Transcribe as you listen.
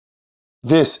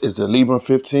This is the Librem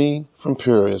 15 from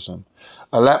Purism,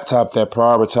 a laptop that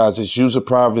prioritizes user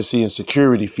privacy and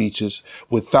security features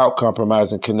without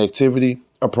compromising connectivity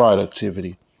or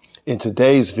productivity. In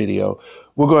today's video,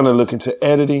 we're going to look into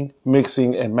editing,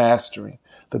 mixing, and mastering,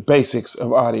 the basics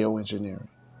of audio engineering.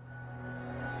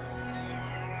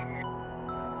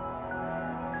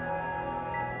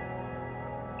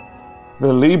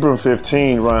 The Librem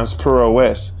 15 runs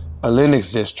PureOS, a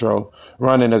Linux distro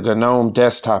running a GNOME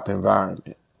desktop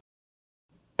environment.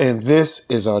 And this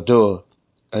is Ardour,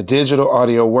 a digital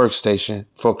audio workstation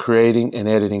for creating and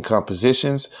editing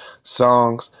compositions,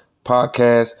 songs,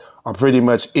 podcasts, or pretty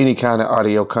much any kind of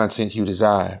audio content you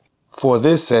desire. For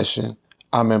this session,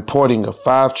 I'm importing a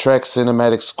 5-track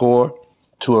cinematic score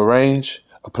to arrange,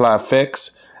 apply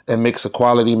effects, and mix a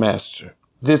quality master.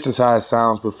 This is how it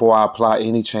sounds before I apply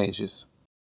any changes.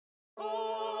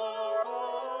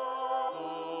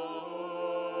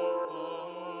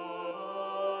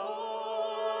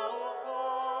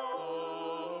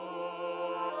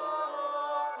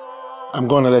 I'm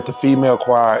going to let the female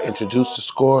choir introduce the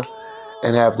score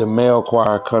and have the male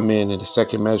choir come in the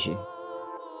second measure.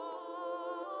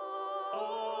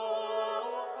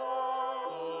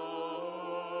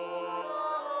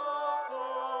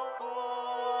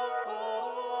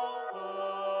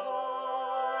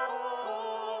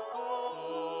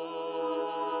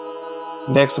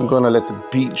 Next, I'm going to let the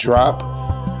beat drop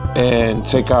and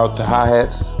take out the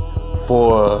hi-hats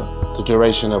for the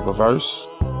duration of a verse.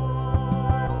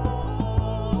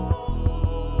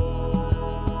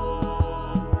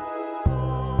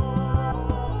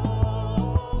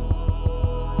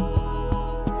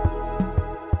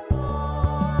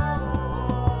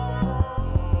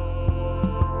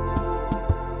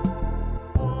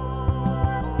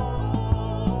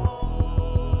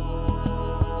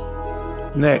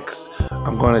 Next,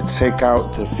 I'm going to take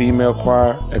out the female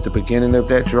choir at the beginning of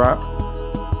that drop.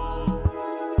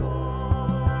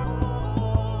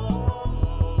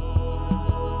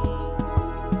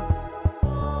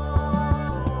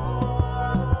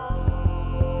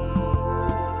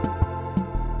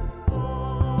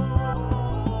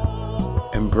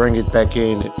 And bring it back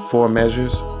in at 4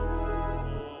 measures.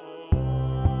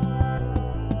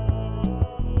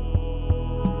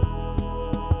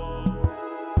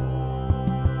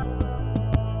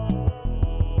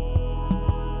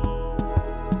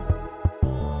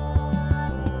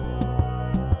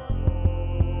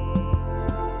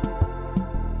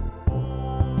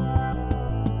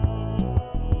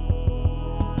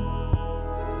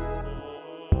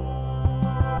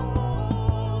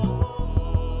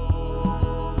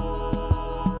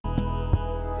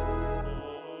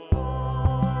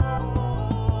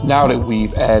 Now that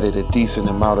we've added a decent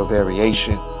amount of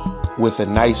variation with a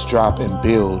nice drop and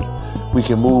build, we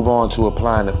can move on to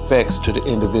applying effects to the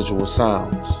individual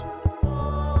sounds.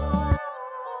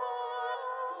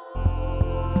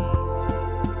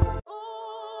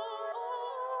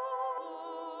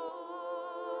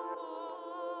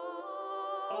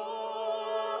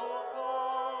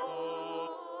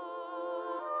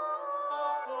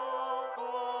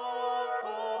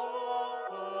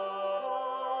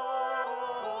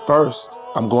 First,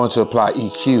 I'm going to apply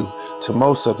EQ to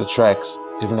most of the tracks,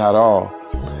 if not all,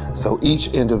 so each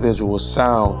individual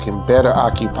sound can better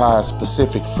occupy a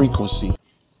specific frequency,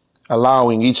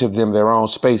 allowing each of them their own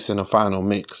space in a final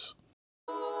mix.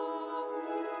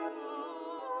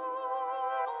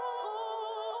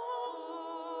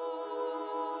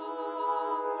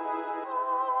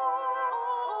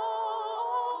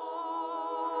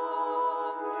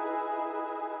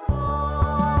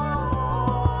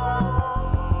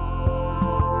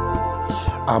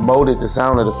 I molded the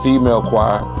sound of the female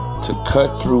choir to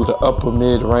cut through the upper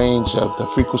mid range of the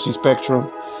frequency spectrum.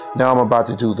 Now I'm about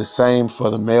to do the same for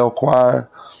the male choir,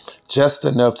 just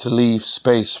enough to leave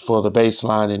space for the bass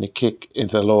line and the kick in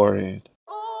the lower end.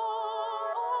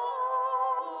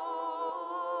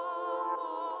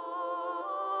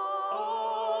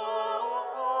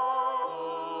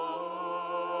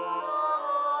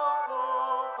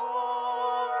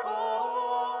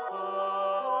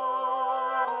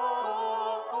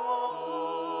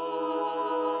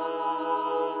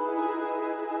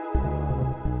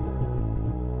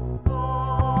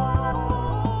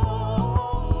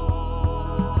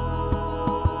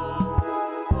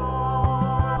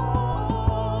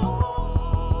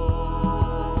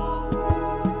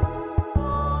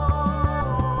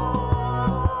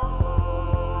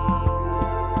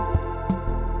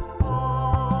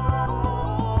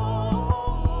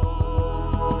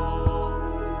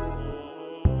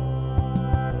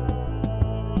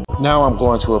 Now I'm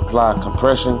going to apply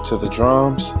compression to the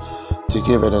drums to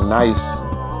give it a nice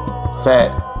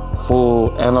fat,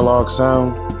 full analog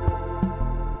sound.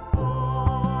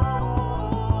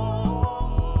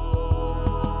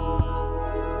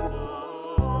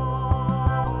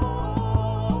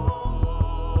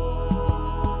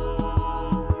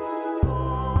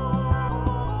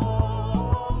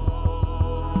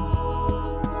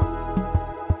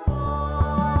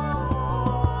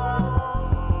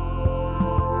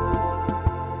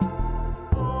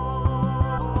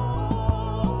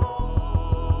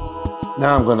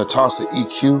 Now I'm going to toss the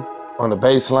EQ on the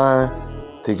bass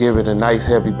line to give it a nice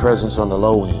heavy presence on the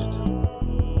low end.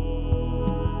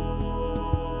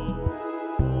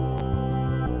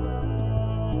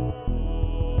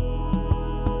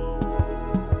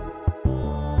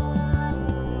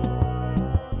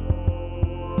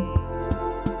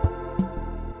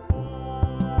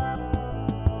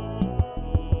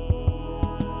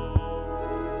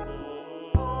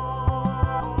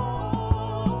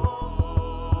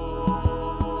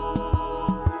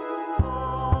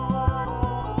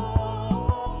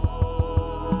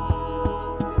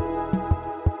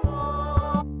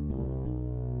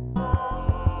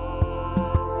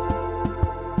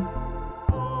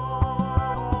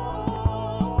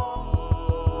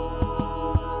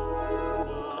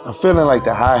 I'm feeling like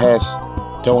the hi-hats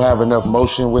don't have enough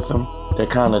motion with them. They're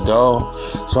kind of dull.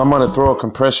 So I'm going to throw a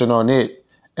compression on it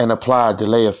and apply a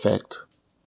delay effect.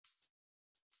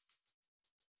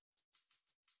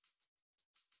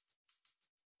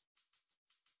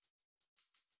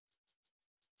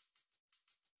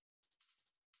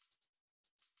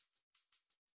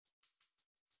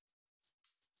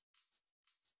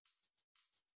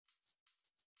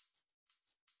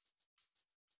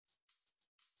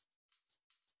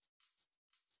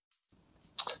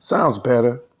 Sounds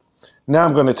better. Now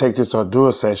I'm going to take this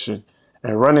Ardour session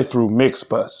and run it through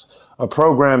Mixbus, a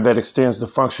program that extends the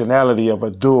functionality of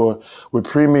Ardour with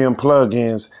premium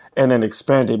plugins and an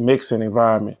expanded mixing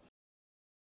environment.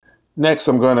 Next,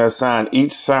 I'm going to assign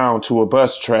each sound to a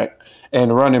bus track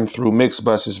and run them through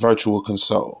Mixbus's virtual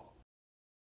console.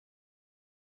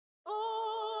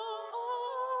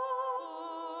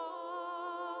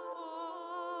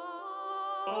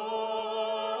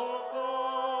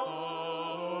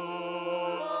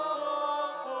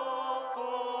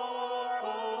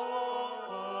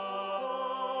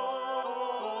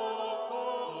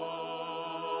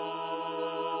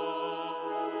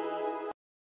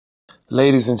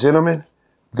 Ladies and gentlemen,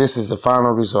 this is the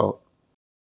final result.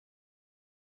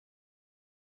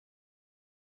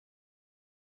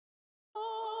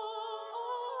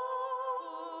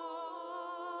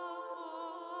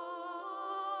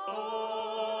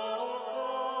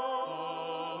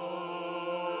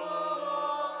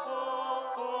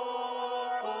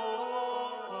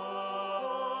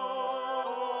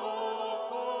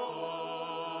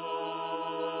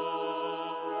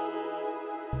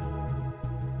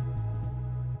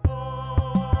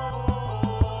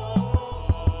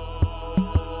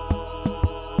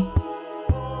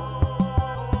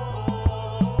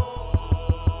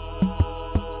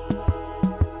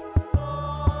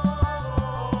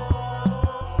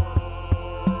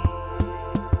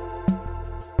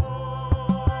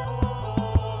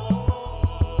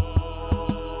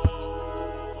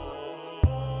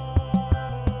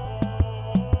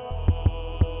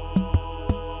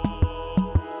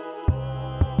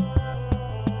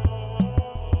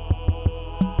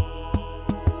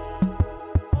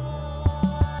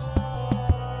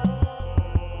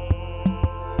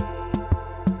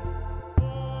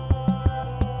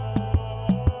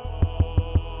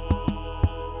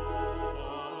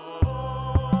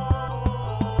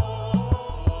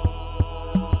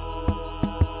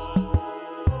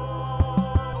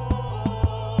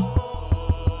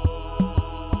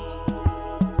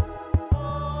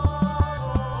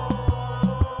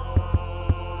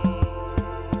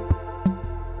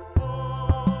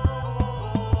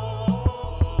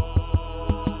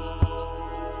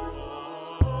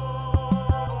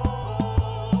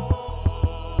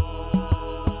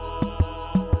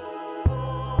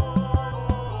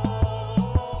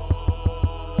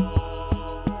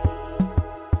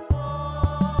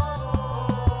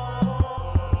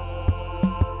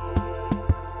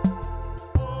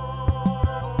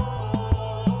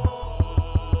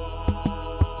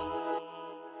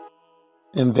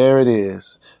 And there it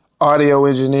is, audio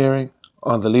engineering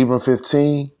on the Librem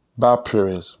 15 by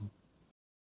Purism.